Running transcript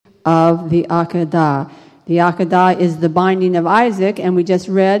of the Akedah. The Akedah is the binding of Isaac, and we just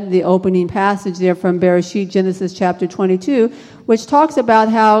read the opening passage there from Bereshit, Genesis chapter 22, which talks about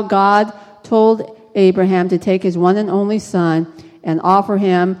how God told Abraham to take his one and only son and offer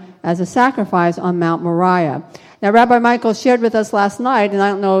him as a sacrifice on Mount Moriah. Now, Rabbi Michael shared with us last night, and I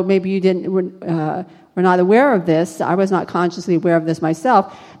don't know, maybe you were not aware of this. I was not consciously aware of this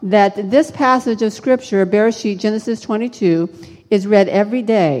myself, that this passage of Scripture, Bereshit, Genesis 22, is read every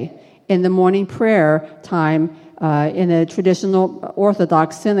day in the morning prayer time in a traditional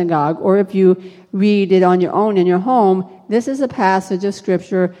Orthodox synagogue, or if you read it on your own in your home, this is a passage of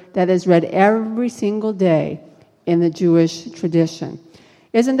Scripture that is read every single day in the Jewish tradition.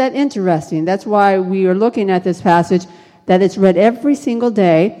 Isn't that interesting? That's why we are looking at this passage, that it's read every single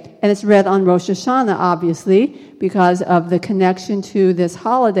day, and it's read on Rosh Hashanah, obviously, because of the connection to this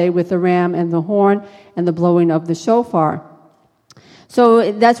holiday with the ram and the horn and the blowing of the shofar.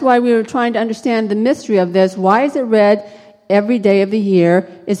 So that's why we were trying to understand the mystery of this. Why is it read every day of the year?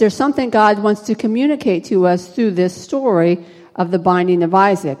 Is there something God wants to communicate to us through this story of the binding of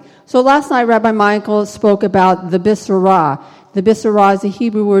Isaac? So last night, Rabbi Michael spoke about the Bisarah. The Bisarah is a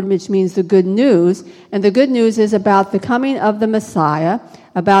Hebrew word which means the good news. And the good news is about the coming of the Messiah,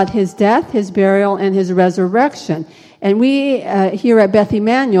 about his death, his burial, and his resurrection. And we here at Beth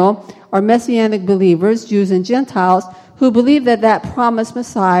Emmanuel are Messianic believers, Jews and Gentiles, who believe that that promised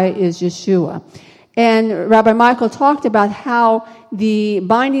Messiah is Yeshua. And Rabbi Michael talked about how the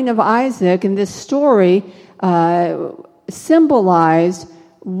binding of Isaac in this story symbolized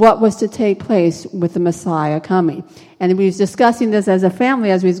what was to take place with the Messiah coming. And we was discussing this as a family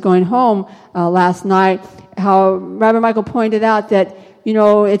as we was going home last night, how Rabbi Michael pointed out that,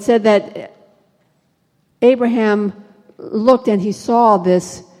 it said that Abraham looked and he saw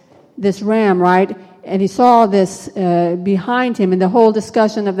this ram, right? And he saw this behind him, and the whole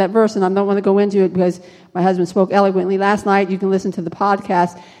discussion of that verse, and I don't want to go into it because my husband spoke eloquently last night. You can listen to the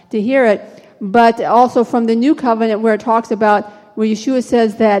podcast to hear it. But also from the New Covenant where it talks about, where Yeshua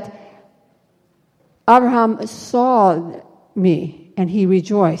says that Abraham saw me and he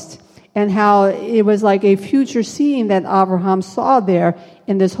rejoiced, and how it was like a future seeing that Abraham saw there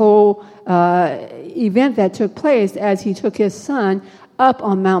in this whole event that took place as he took his son up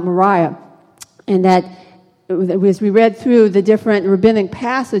on Mount Moriah. And that, as we read through the different rabbinic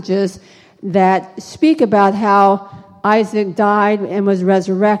passages that speak about how Isaac died and was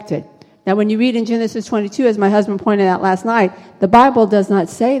resurrected. Now, when you read in Genesis 22, as my husband pointed out last night, the Bible does not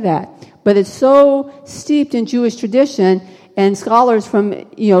say that. But it's so steeped in Jewish tradition, and scholars from,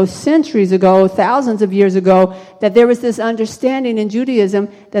 centuries ago, thousands of years ago, that there was this understanding in Judaism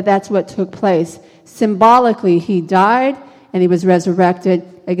that that's what took place. Symbolically, he died and he was resurrected.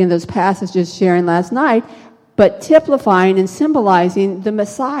 Again, those passages sharing last night, but typifying and symbolizing the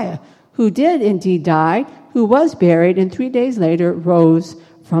Messiah, who did indeed die, who was buried, and 3 days later rose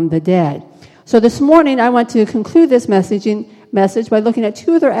from the dead. So this morning, I want to conclude this message by looking at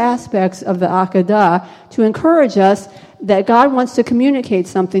two other aspects of the Akedah to encourage us that God wants to communicate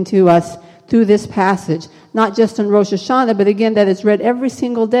something to us through this passage, not just on Rosh Hashanah, but again, that it's read every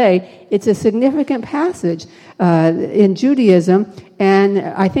single day. It's a significant passage in Judaism, and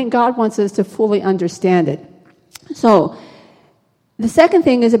I think God wants us to fully understand it. So, the second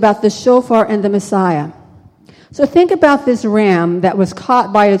thing is about the shofar and the Messiah. So think about this ram that was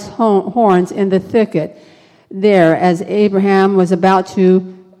caught by its horns in the thicket there as Abraham was about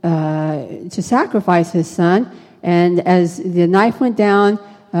to sacrifice his son, and as the knife went down,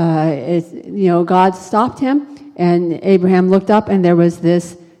 God stopped him, and Abraham looked up, and there was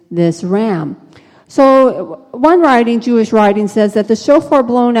this ram. So one Jewish writing says that the shofar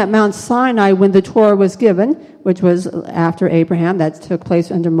blown at Mount Sinai when the Torah was given, which was after Abraham, that took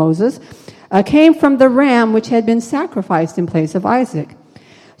place under Moses, came from the ram which had been sacrificed in place of Isaac.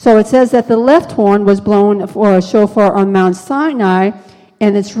 So it says that the left horn was blown for a shofar on Mount Sinai,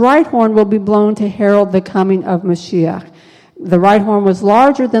 and its right horn will be blown to herald the coming of Mashiach. The right horn was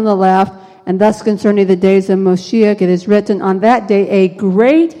larger than the left, and thus concerning the days of Moshiach, it is written, on that day a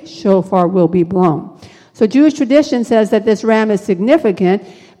great shofar will be blown. So Jewish tradition says that this ram is significant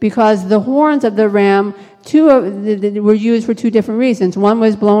because the horns of the ram were used for two different reasons. One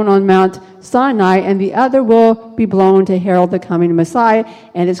was blown on Mount Sinai, and the other will be blown to herald the coming Messiah.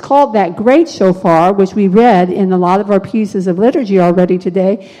 And it's called that great shofar, which we read in a lot of our pieces of liturgy already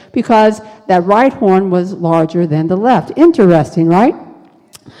today, because that right horn was larger than the left. Interesting, right?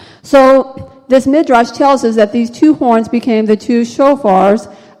 So this midrash tells us that these two horns became the two shofars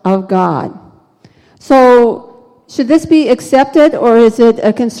of God. So should this be accepted, or is it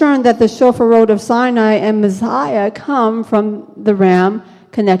a concern that the shofarot of Sinai and Messiah come from the ram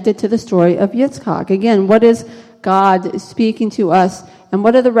connected to the story of Yitzchak. Again, what is God speaking to us? And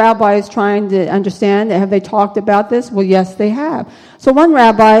what are the rabbis trying to understand? Have they talked about this? Well, yes, they have. So one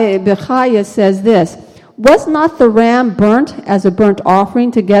rabbi, Bechaya, says this: was not the ram burnt as a burnt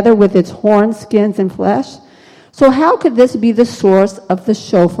offering together with its horns, skins, and flesh? So how could this be the source of the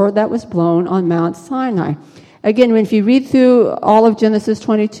shofar that was blown on Mount Sinai? Again, if you read through all of Genesis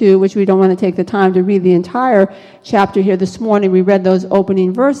 22, which we don't want to take the time to read the entire chapter here this morning, we read those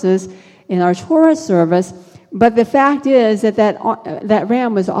opening verses in our Torah service, but the fact is that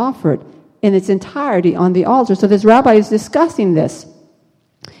ram was offered in its entirety on the altar. So this rabbi is discussing this.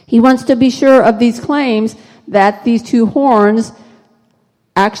 He wants to be sure of these claims that these two horns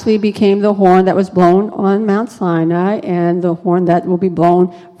actually became the horn that was blown on Mount Sinai and the horn that will be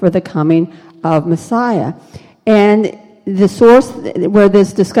blown for the coming of Messiah. And the source where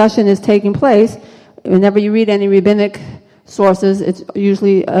this discussion is taking place, whenever you read any rabbinic sources, it's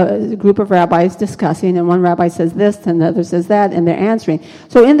usually a group of rabbis discussing, and one rabbi says this and the other says that, and they're answering.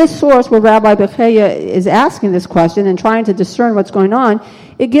 So in this source where Rabbi Bechaya is asking this question and trying to discern what's going on,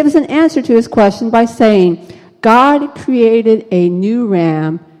 it gives an answer to his question by saying, God created a new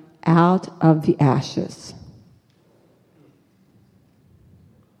ram out of the ashes.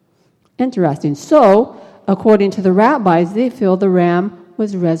 Interesting. So, according to the rabbis, they feel the ram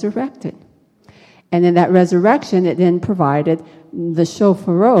was resurrected. And in that resurrection, it then provided the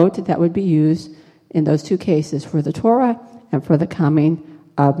shofarot that would be used in those two cases, for the Torah and for the coming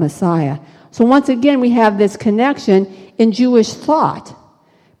of Messiah. So once again, we have this connection in Jewish thought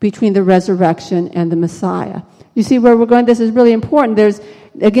between the resurrection and the Messiah. You see where we're going? This is really important. There's,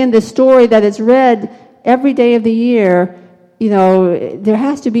 again, this story that is read every day of the year. You know, there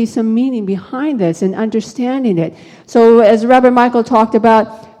has to be some meaning behind this and understanding it. So as Rabbi Michael talked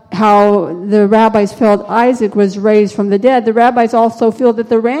about how the rabbis felt Isaac was raised from the dead, the rabbis also feel that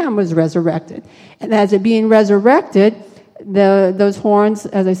the ram was resurrected. And as it being resurrected, those horns,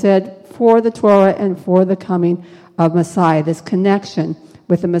 as I said, for the Torah and for the coming of Messiah, this connection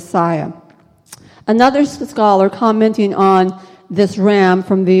with the Messiah. Another scholar commenting on this ram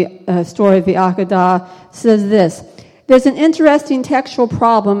from the story of the Akedah says this: there's an interesting textual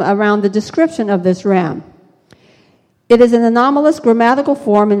problem around the description of this ram. It is an anomalous grammatical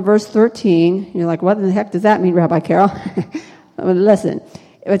form in verse 13. You're like, what in the heck does that mean, Rabbi Carol? Listen,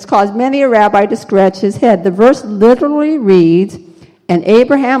 it's caused many a rabbi to scratch his head. The verse literally reads, and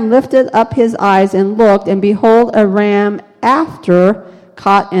Abraham lifted up his eyes and looked, and behold, a ram after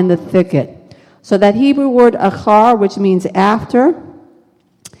caught in the thicket. So that Hebrew word achar, which means after,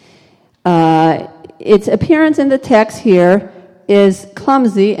 its appearance in the text here is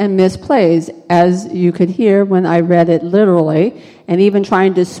clumsy and misplaced, as you could hear when I read it literally, and even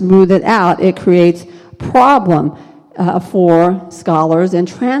trying to smooth it out, it creates problem for scholars and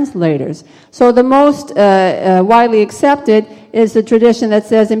translators. So the most widely accepted is the tradition that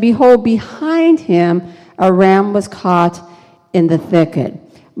says, and behold, behind him a ram was caught in the thicket.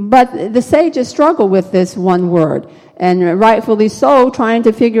 But the sages struggle with this one word, and rightfully so, trying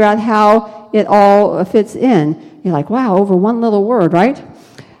to figure out how it all fits in. You're like, wow, over one little word, right?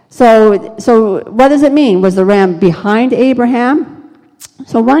 So what does it mean? Was the ram behind Abraham?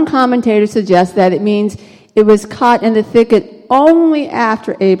 So one commentator suggests that it means it was caught in the thicket only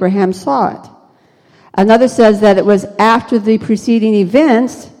after Abraham saw it. Another says that it was after the preceding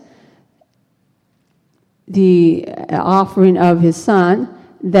events, the offering of his son,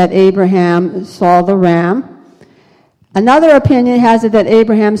 that Abraham saw the ram. Another opinion has it that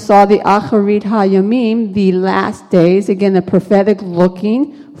Abraham saw the Acharit HaYamim, the last days, again, the prophetic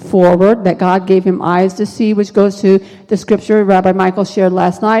looking forward, that God gave him eyes to see, which goes to the scripture Rabbi Michael shared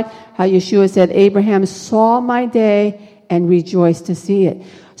last night, how Yeshua said, Abraham saw my day and rejoiced to see it.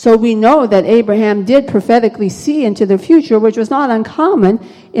 So we know that Abraham did prophetically see into the future, which was not uncommon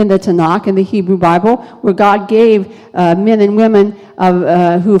in the Tanakh, in the Hebrew Bible, where God gave men and women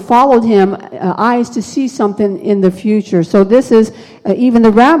who followed him eyes to see something in the future. So this is, even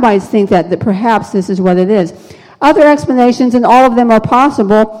the rabbis think that perhaps this is what it is. Other explanations, and all of them are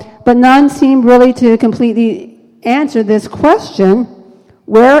possible, but none seem really to completely answer this question: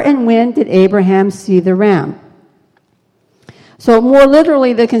 where and when did Abraham see the ram? So more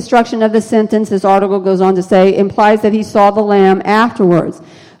literally, the construction of the sentence, this article goes on to say, implies that he saw the lamb afterwards.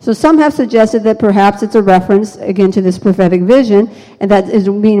 So some have suggested that perhaps it's a reference, again, to this prophetic vision, and that is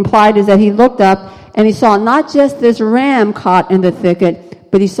being implied is that he looked up and he saw not just this ram caught in the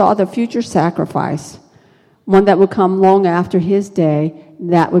thicket, but he saw the future sacrifice, one that would come long after his day.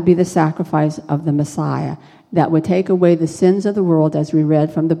 That would be the sacrifice of the Messiah that would take away the sins of the world, as we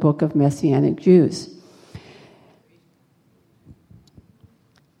read from the book of Messianic Jews.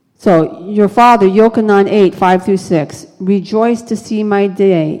 So your father, Yochanan 8, 5 through 6, rejoiced to see my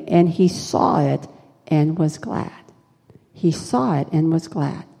day, and he saw it and was glad. He saw it and was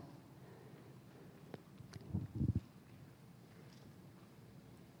glad.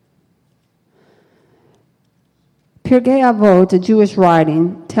 Pirkei Avot, a Jewish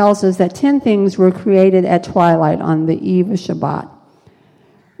writing, tells us that 10 things were created at twilight on the eve of Shabbat.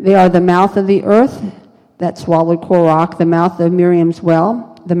 They are the mouth of the earth that swallowed Korach, the mouth of Miriam's well,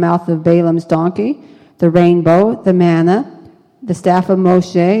 the mouth of Balaam's donkey, the rainbow, the manna, the staff of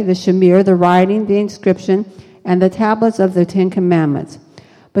Moshe, the shamir, the writing, the inscription, and the tablets of the 10 Commandments.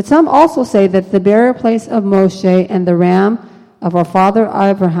 But some also say that the burial place of Moshe and the ram of our father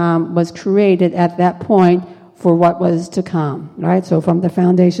Abraham was created at that point for what was to come, right? So from the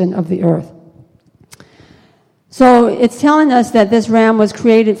foundation of the earth. So it's telling us that this ram was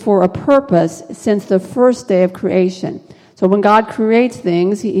created for a purpose since the first day of creation. So when God creates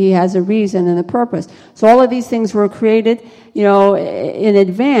things, he has a reason and a purpose. So all of these things were created, in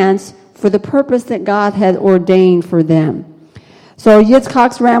advance for the purpose that God had ordained for them. So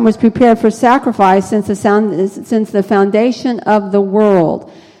Yitzchak's ram was prepared for sacrifice since the foundation of the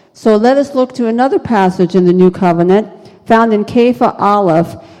world. So let us look to another passage in the New Covenant found in Kepha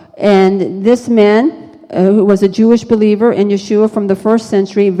Aleph. And this man, who was a Jewish believer in Yeshua from the first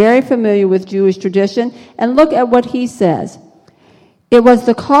century, very familiar with Jewish tradition, and look at what he says. It was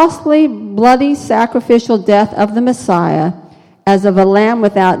the costly, bloody, sacrificial death of the Messiah, as of a lamb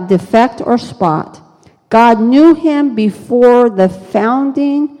without defect or spot. God knew him before the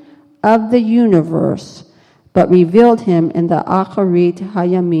founding of the universe, but revealed him in the Acharit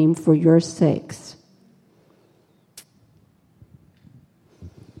Hayamim for your sakes.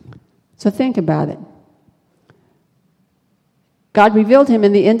 So think about it. God revealed him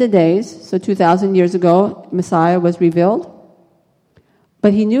in the end of days, so 2,000 years ago, Messiah was revealed,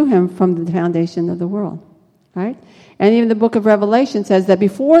 but he knew him from the foundation of the world, right? And even the book of Revelation says that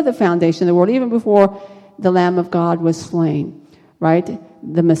before the foundation of the world, even before the Lamb of God was slain, right?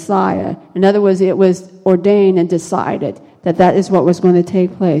 The Messiah. In other words, it was ordained and decided that that is what was going to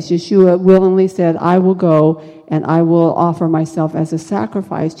take place. Yeshua willingly said, I will go and I will offer myself as a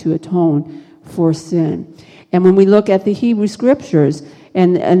sacrifice to atone for sin. And when we look at the Hebrew scriptures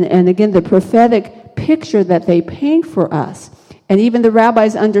and again, the prophetic picture that they paint for us, and even the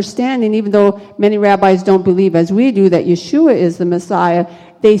rabbis' understanding, even though many rabbis don't believe as we do that Yeshua is the Messiah,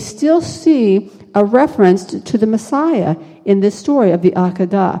 they still see a reference to the Messiah in this story of the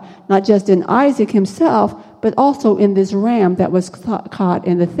Akedah, not just in Isaac himself, but also in this ram that was caught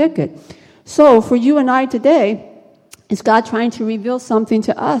in the thicket. So for you and I today, is God trying to reveal something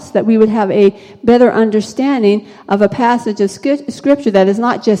to us that we would have a better understanding of a passage of Scripture that is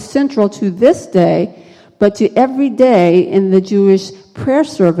not just central to this day, but to every day in the Jewish prayer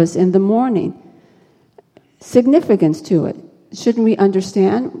service in the morning. Significance to it. Shouldn't we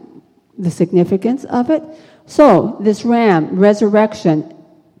understand the significance of it? So, this ram, resurrection,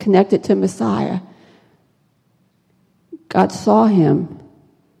 connected to Messiah. God saw him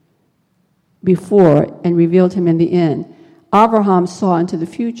before and revealed him in the end. Abraham saw into the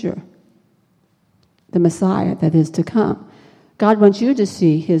future, the Messiah that is to come. God wants you to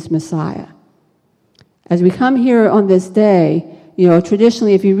see his Messiah. As we come here on this day,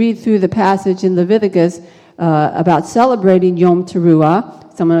 traditionally, if you read through the passage in Leviticus about celebrating Yom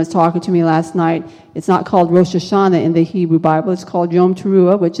Teruah, someone was talking to me last night, it's not called Rosh Hashanah in the Hebrew Bible, it's called Yom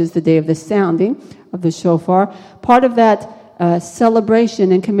Teruah, which is the day of the sounding of the shofar. Part of that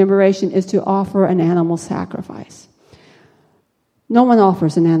celebration and commemoration is to offer an animal sacrifice. No one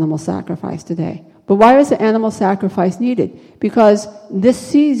offers an animal sacrifice today. But why is the animal sacrifice needed? Because this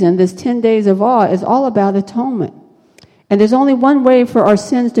season, this 10 days of awe, is all about atonement. And there's only one way for our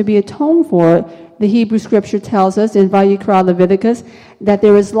sins to be atoned for. The Hebrew scripture tells us in Vayikra Leviticus that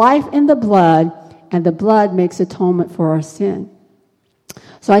there is life in the blood, and the blood makes atonement for our sin.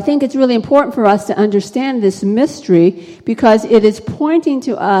 So I think it's really important for us to understand this mystery because it is pointing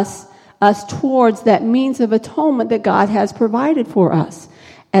to us towards that means of atonement that God has provided for us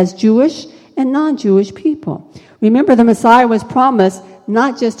as Jewish and non-Jewish people. Remember, the Messiah was promised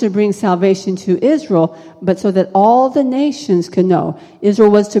not just to bring salvation to Israel, but so that all the nations could know.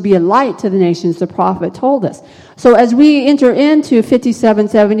 Israel was to be a light to the nations, the prophet told us. So as we enter into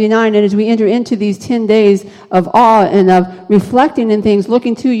 5779, and as we enter into these 10 days of awe and of reflecting in things,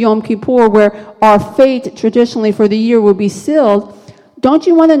 looking to Yom Kippur, where our fate traditionally for the year will be sealed, don't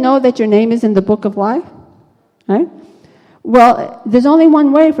you want to know that your name is in the book of life? Right? Well, there's only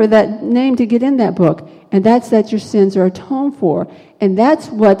one way for that name to get in that book, and that's that your sins are atoned for. And that's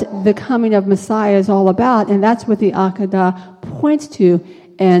what the coming of Messiah is all about, and that's what the Akedah points to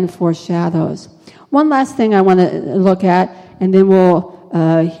and foreshadows. One last thing I want to look at, and then we'll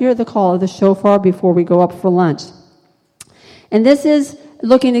hear the call of the shofar before we go up for lunch. And this is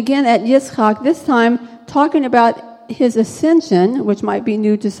looking again at Yitzchak, this time talking about his ascension, which might be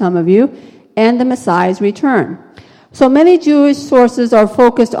new to some of you, and the Messiah's return. So many Jewish sources are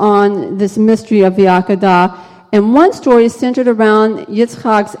focused on this mystery of the Akedah, and one story is centered around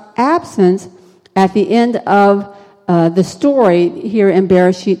Yitzchak's absence at the end of the story here in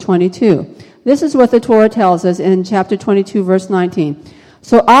Bereshit 22. This is what the Torah tells us in chapter 22, verse 19.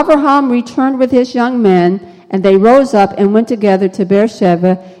 So Abraham returned with his young men, and they rose up and went together to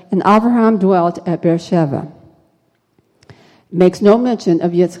Beersheba, and Abraham dwelt at Beersheba. Makes no mention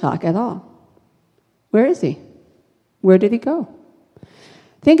of Yitzchak at all. Where is he? Where did he go?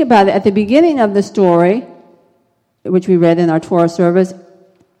 Think about it. At the beginning of the story, which we read in our Torah service,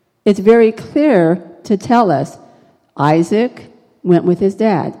 it's very clear to tell us Isaac went with his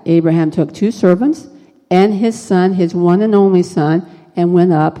dad. Abraham took 2 servants and his son, his one and only son, and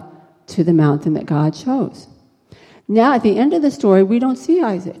went up to the mountain that God chose. Now, at the end of the story, we don't see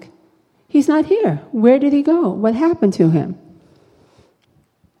Isaac. He's not here. Where did he go? What happened to him?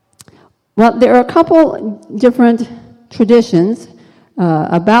 Well, there are a couple different traditions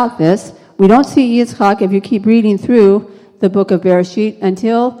about this. We don't see Yitzchak, if you keep reading through the book of Bereshit,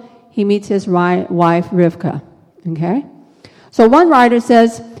 until he meets his wife, Rivka. Okay? So one writer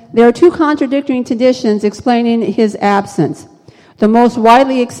says, there are 2 contradicting traditions explaining his absence. The most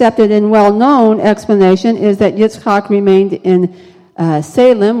widely accepted and well-known explanation is that Yitzchak remained in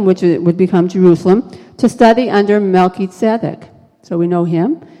Salem, which would become Jerusalem, to study under Melchizedek. So we know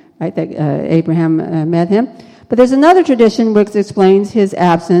him, right, that Abraham met him. But there's another tradition which explains his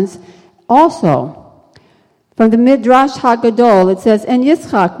absence also. From the Midrash HaGadol, it says, and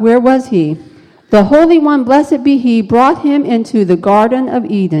Yitzchak, where was he? The Holy One, blessed be he, brought him into the Garden of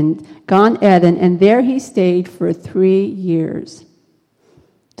Eden, Gan Eden, and there he stayed for 3 years.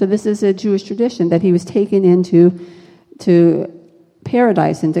 So this is a Jewish tradition that he was taken into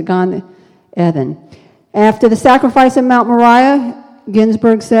paradise, into Gan Eden. After the sacrifice of Mount Moriah,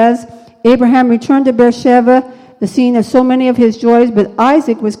 Ginsburg says, Abraham returned to Beersheba, the scene of so many of his joys, but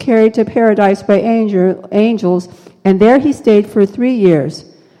Isaac was carried to paradise by angels, and there he stayed for 3 years.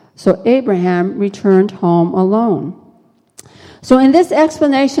 So Abraham returned home alone. So in this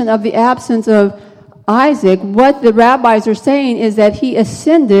explanation of the absence of Isaac, what the rabbis are saying is that he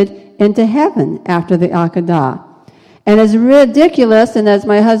ascended into heaven after the Akedah. And as ridiculous, and as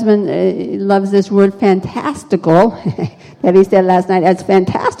my husband loves this word, fantastical, that he said last night, as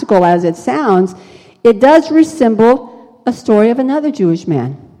fantastical as it sounds, it does resemble a story of another Jewish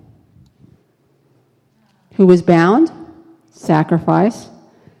man who was bound, sacrificed,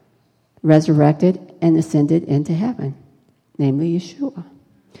 resurrected, and ascended into heaven, namely Yeshua.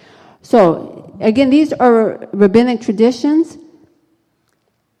 So, again, these are rabbinic traditions.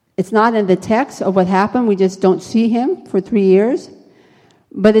 It's not in the text of what happened. We just don't see him for 3 years.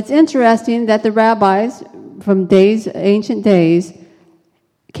 But it's interesting that the rabbis from ancient days,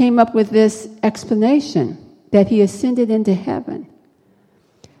 came up with this explanation that he ascended into heaven.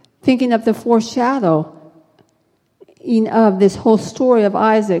 Thinking of the foreshadowing of this whole story of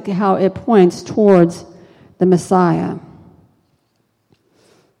Isaac, how it points towards the Messiah.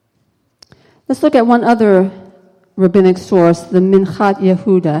 Let's look at one other rabbinic source, the Minchat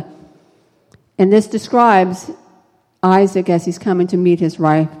Yehuda. And this describes Isaac as he's coming to meet his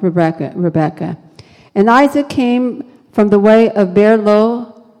wife, Rebekah. And Isaac came from the way of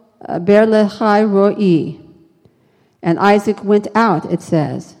Beer-lahai Roi. And Isaac went out, it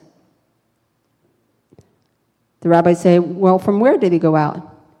says. The rabbis say, well, from where did he go out?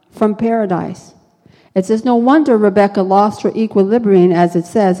 From paradise. It says, no wonder Rebekah lost her equilibrium, as it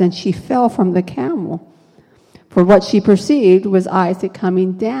says, and she fell from the camel. For what she perceived was Isaac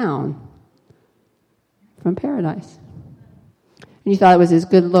coming down from paradise. And you thought it was his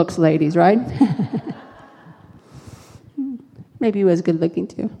good looks, ladies, right? Maybe he was good looking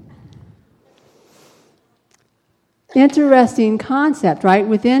too. Interesting concept, right?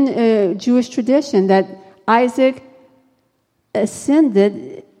 Within a Jewish tradition that Isaac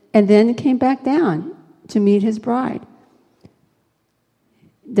ascended and then came back down to meet his bride.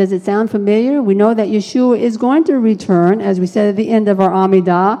 Does it sound familiar? We know that Yeshua is going to return, as we said at the end of our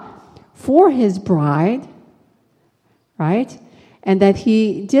Amidah, for his bride, right? And that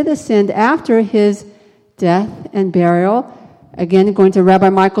he did ascend after his death and burial. Again, going to Rabbi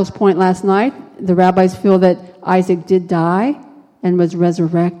Michael's point last night, the rabbis feel that Isaac did die and was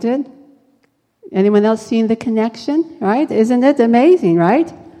resurrected. Anyone else seen the connection, right? Isn't it amazing,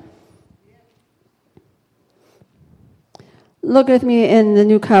 right? Look with me in the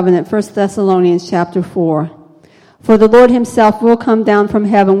New Covenant, 1 Thessalonians chapter 4. For the Lord himself will come down from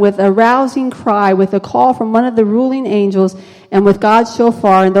heaven with a rousing cry, with a call from one of the ruling angels, and with God's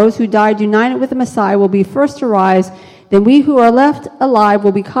shofar, and those who died united with the Messiah will be first to rise. Then we who are left alive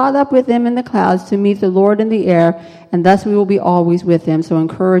will be caught up with them in the clouds to meet the Lord in the air, and thus we will be always with him. So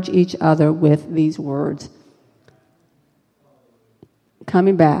encourage each other with these words.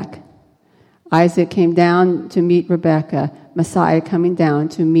 Coming back. Isaac came down to meet Rebekah. Messiah coming down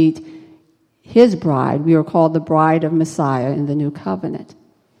to meet his bride. We are called the bride of Messiah in the New Covenant.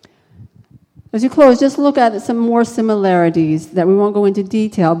 As you close, just look at some more similarities that we won't go into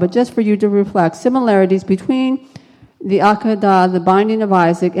detail, but just for you to reflect. Similarities between the Akedah, the binding of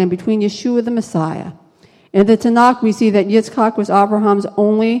Isaac, and between Yeshua the Messiah. In the Tanakh, we see that Yitzchak was Abraham's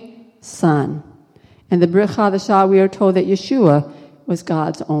only son. In the Brit Chadashah, we are told that Yeshua was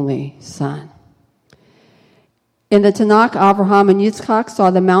God's only son. In the Tanakh, Abraham and Yitzchak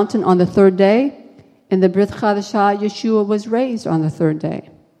saw the mountain on the third day. In the Brit Chadashah, Yeshua was raised on the third day.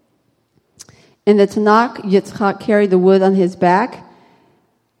 In the Tanakh, Yitzchak carried the wood on his back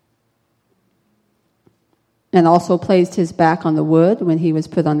and also placed his back on the wood when he was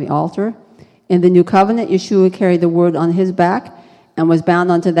put on the altar. In the New Covenant, Yeshua carried the wood on his back and was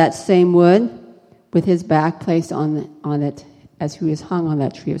bound onto that same wood with his back placed on it as he was hung on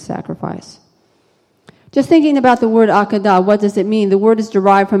that tree of sacrifice. Just thinking about the word Akedah, what does it mean? The word is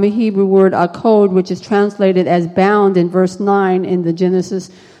derived from a Hebrew word, akod, which is translated as bound in verse 9 in the Genesis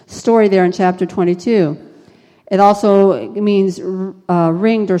story there in chapter 22. It also means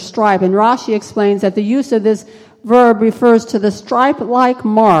ringed or stripe. And Rashi explains that the use of this verb refers to the stripe-like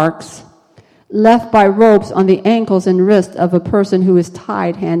marks left by ropes on the ankles and wrists of a person who is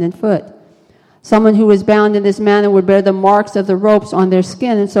tied hand and foot. Someone who is bound in this manner would bear the marks of the ropes on their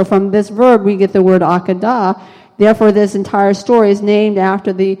skin. And so from this verb, we get the word Akedah. Therefore, this entire story is named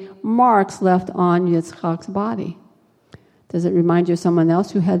after the marks left on Yitzchak's body. Does it remind you of someone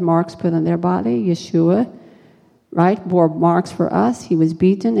else who had marks put on their body? Yeshua, right, bore marks for us. He was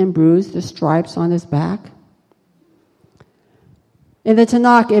beaten and bruised, the stripes on his back. In the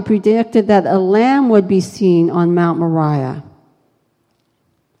Tanakh, it predicted that a lamb would be seen on Mount Moriah,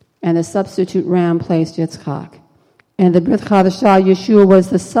 and a substitute ram placed Yitzchak. And the Brit Chadashah, Yeshua was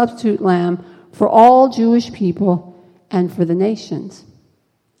the substitute lamb for all Jewish people and for the nations.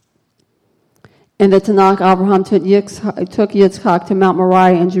 In the Tanakh, Abraham took Yitzchak to Mount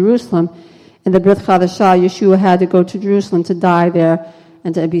Moriah in Jerusalem. In the Brit Chadashah, Yeshua had to go to Jerusalem to die there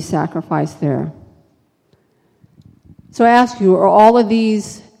and to be sacrificed there. So I ask you, are all of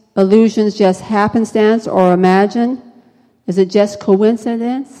these allusions just happenstance or imagined? Is it just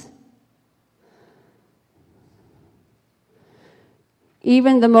coincidence?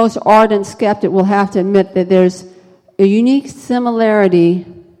 Even the most ardent skeptic will have to admit that there's a unique similarity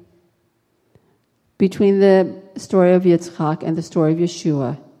between the story of Yitzchak and the story of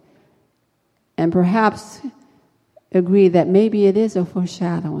Yeshua, and perhaps agree that maybe it is a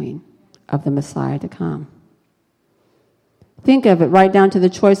foreshadowing of the Messiah to come. Think of it right down to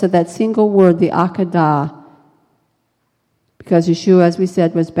the choice of that single word, the Akedah, because Yeshua, as we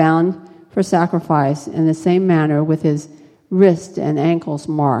said, was bound for sacrifice in the same manner with his wrists and ankles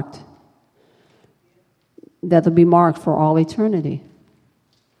marked. That will be marked for all eternity.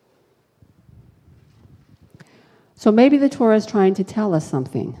 So maybe the Torah is trying to tell us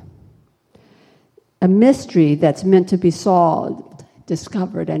something. A mystery that's meant to be solved,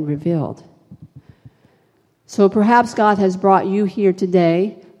 discovered, and revealed. So perhaps God has brought you here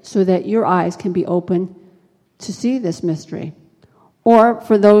today so that your eyes can be open to see this mystery. Or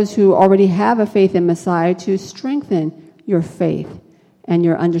for those who already have a faith in Messiah, to strengthen your faith and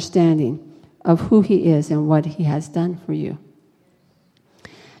your understanding of who he is and what he has done for you.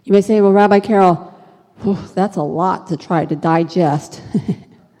 You may say, well, Rabbi Carol, that's a lot to try to digest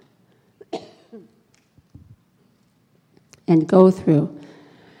and go through.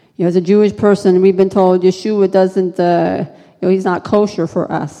 You know, as a Jewish person, we've been told Yeshua doesn't, he's not kosher for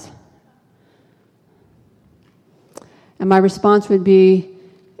us. And my response would be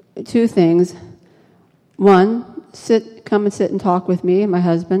two things. One, come and sit and talk with me and my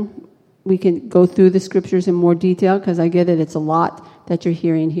husband. We can go through the scriptures in more detail because I get it. It's a lot that you're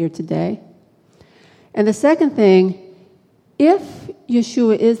hearing here today. And the second thing, if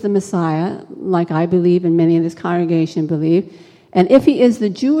Yeshua is the Messiah, like I believe and many in this congregation believe, and if he is the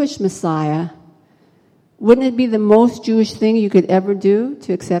Jewish Messiah, wouldn't it be the most Jewish thing you could ever do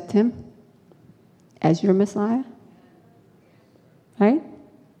to accept him as your Messiah? Right?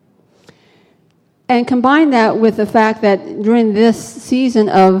 And combine that with the fact that during this season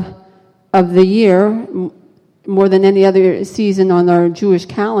of the year, more than any other season on our Jewish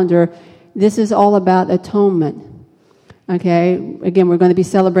calendar, this is all about atonement. Okay? Again, we're going to be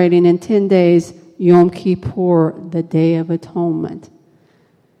celebrating in 10 days Yom Kippur, the Day of Atonement.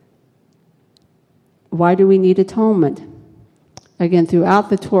 Why do we need atonement? Again, throughout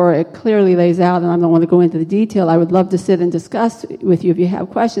the Torah, it clearly lays out, and I don't want to go into the detail. I would love to sit and discuss with you if you have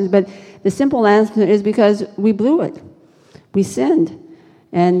questions, but the simple answer is because we blew it. We sinned.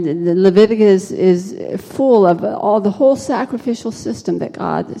 And the Leviticus is full of the whole sacrificial system that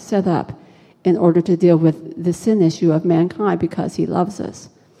God set up in order to deal with the sin issue of mankind because he loves us.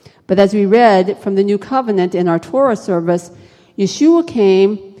 But as we read from the New Covenant in our Torah service, Yeshua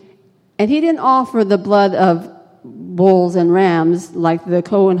came and he didn't offer the blood of bulls and rams like the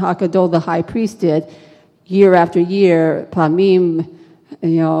Kohen HaGadol, the high priest, did year after year, Pamim,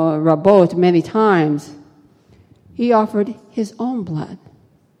 Rabot, many times. He offered his own blood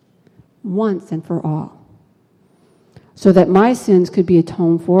once and for all, so that my sins could be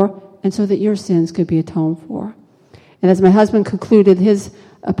atoned for and so that your sins could be atoned for. And as my husband concluded his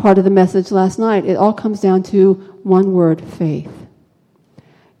part of the message last night, it all comes down to one word: faith.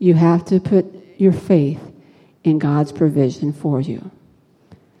 You have to put your faith in God's provision for you.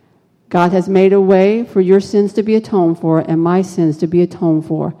 God has made a way for your sins to be atoned for and my sins to be atoned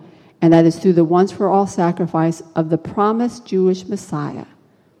for, and that is through the once-for-all sacrifice of the promised Jewish Messiah.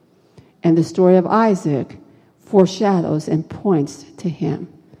 And the story of Isaac foreshadows and points to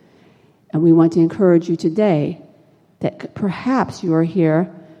him. And we want to encourage you today that perhaps you are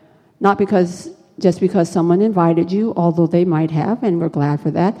here not just because someone invited you, although they might have, and we're glad for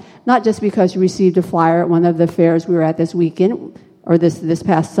that. Not just because you received a flyer at one of the fairs we were at this weekend or this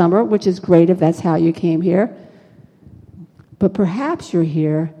past summer, which is great if that's how you came here. But perhaps you're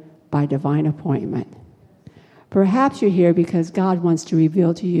here by divine appointment. Perhaps you're here because God wants to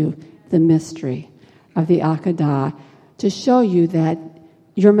reveal to you the mystery of the Akedah, to show you that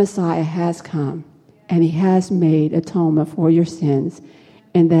your Messiah has come and he has made atonement for your sins,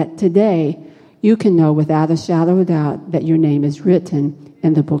 and that today you can know without a shadow of doubt that your name is written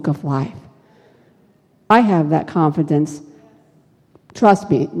in the book of life. I have that confidence, trust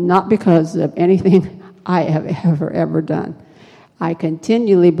me, not because of anything I have ever done. I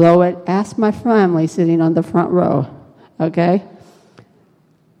continually blow it. Ask my family sitting on the front row, okay?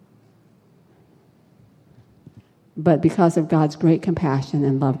 But because of God's great compassion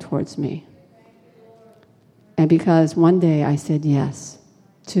and love towards me. And because one day I said yes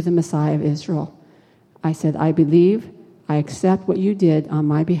to the Messiah of Israel. I said, I believe, I accept what you did on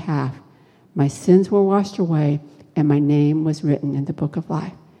my behalf. My sins were washed away, and my name was written in the book of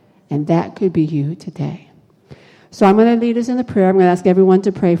life. And that could be you today. So I'm going to lead us in a prayer. I'm going to ask everyone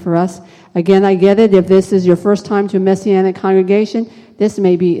to pray for us. Again, I get it. If this is your first time to a Messianic congregation, this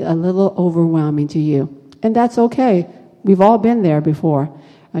may be a little overwhelming to you. And that's okay. We've all been there before,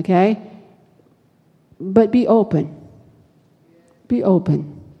 okay? But be open. Be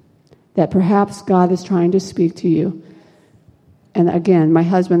open. That perhaps God is trying to speak to you. And again, my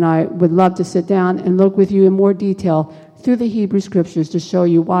husband and I would love to sit down and look with you in more detail through the Hebrew Scriptures to show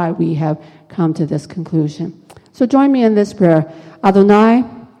you why we have come to this conclusion. So join me in this prayer. Adonai,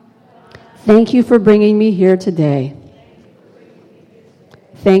 thank you for bringing me here today.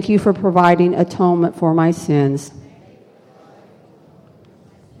 Thank you for providing atonement for my sins.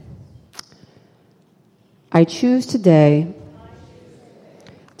 I choose today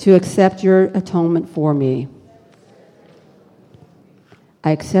to accept your atonement for me.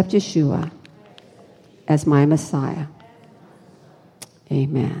 I accept Yeshua as my Messiah.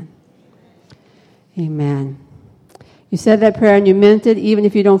 Amen. Amen. You said that prayer and you meant it, even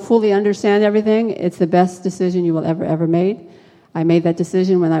if you don't fully understand everything. It's the best decision you will ever made. I made that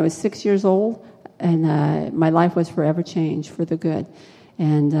decision when I was 6 years old, and my life was forever changed for the good.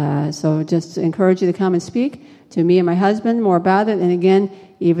 And so just to encourage you to come and speak to me and my husband more about it. And again,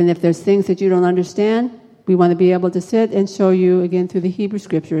 even if there's things that you don't understand, we want to be able to sit and show you, again, through the Hebrew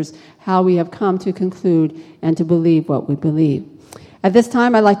Scriptures, how we have come to conclude and to believe what we believe. At this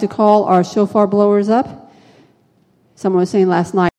time, I'd like to call our shofar blowers up. Someone was saying last night,